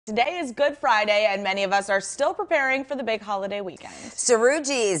Today is Good Friday, and many of us are still preparing for the big holiday weekend.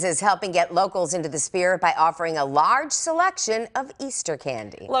 Seroogys is helping get locals into the spirit by offering a large selection of Easter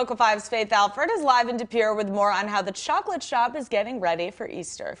candy. Local 5's Faith Alford is live in De Pere with more on how the chocolate shop is getting ready for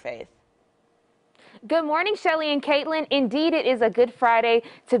Easter. Faith. Good morning, Shelly and Caitlin. Indeed, it is a Good Friday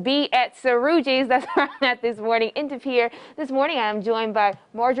to be at Seroogys. That's where I'm at this morning in De Pere. This morning, I am joined by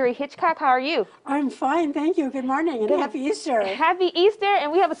Marjorie Hitchcock. How are you? I'm fine, thank you. Good morning and happy Easter. Happy Easter,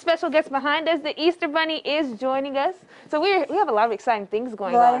 and we have a special guest behind us. The Easter Bunny is joining us. So we have a lot of exciting things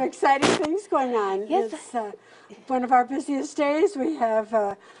going on. A lot of exciting things going on. Yes. It's one of our busiest days. We have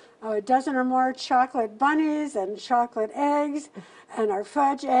a dozen or more chocolate bunnies and chocolate eggs and our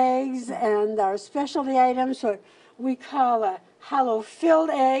fudge eggs and our specialty items, what we call a hollow-filled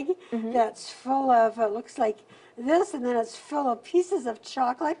egg that's full of, looks like this, and then it's full of pieces of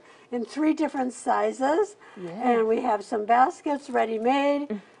chocolate in 3 different sizes. And we have some baskets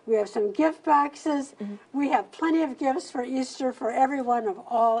ready-made. We have some gift boxes. We have plenty of gifts for Easter for everyone of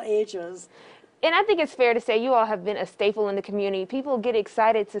all ages. And I think it's fair to say you all have been a staple in the community. People get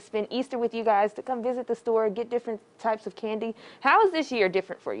excited to spend Easter with you guys, to come visit the store, get different types of candy. How is this year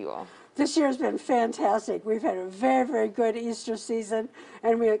different for you all? This year has been fantastic. We've had a very, very good Easter season,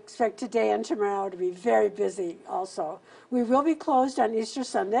 and we expect today and tomorrow to be very busy also. We will be closed on Easter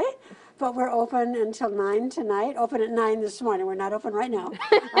Sunday, but we're open until 9 tonight. Open at 9 this morning. We're not open right now.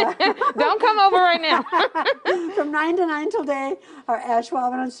 Don't come over right now. From 9 to 9 today. Our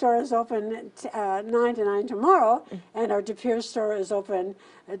Ashwaubenon store is open 9 to 9 tomorrow, and our De Pere store is open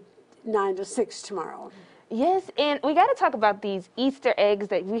at 9 to 6 tomorrow. Yes, and we got to talk about these Easter eggs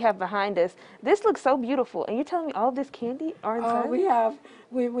that we have behind us. This looks so beautiful, and you're telling me all this candy are inside?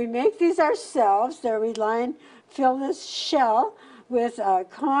 We make these ourselves. We fill this shell with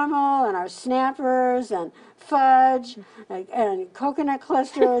caramel and our snappers and fudge and coconut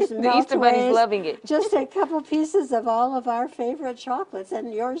clusters. The Easter Bunny's loving it. Just a couple pieces of all of our favorite chocolates,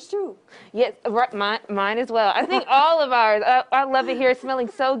 and yours too. Yes, mine as well. I think all of ours. I love it here. It's smelling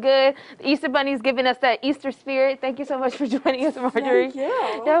so good. The Easter Bunny's giving us that Easter spirit. Thank you so much for joining us, Marjorie. Thank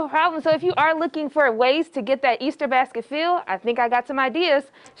you. No problem. So if you are looking for ways to get that Easter basket filled, I think I got some ideas.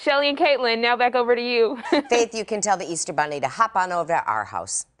 Shelly and Caitlin, now back over to you. Faith, you can tell the Easter Bunny to hop on over to our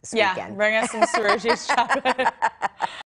house this weekend. Yeah, bring us some Seroogys chocolate.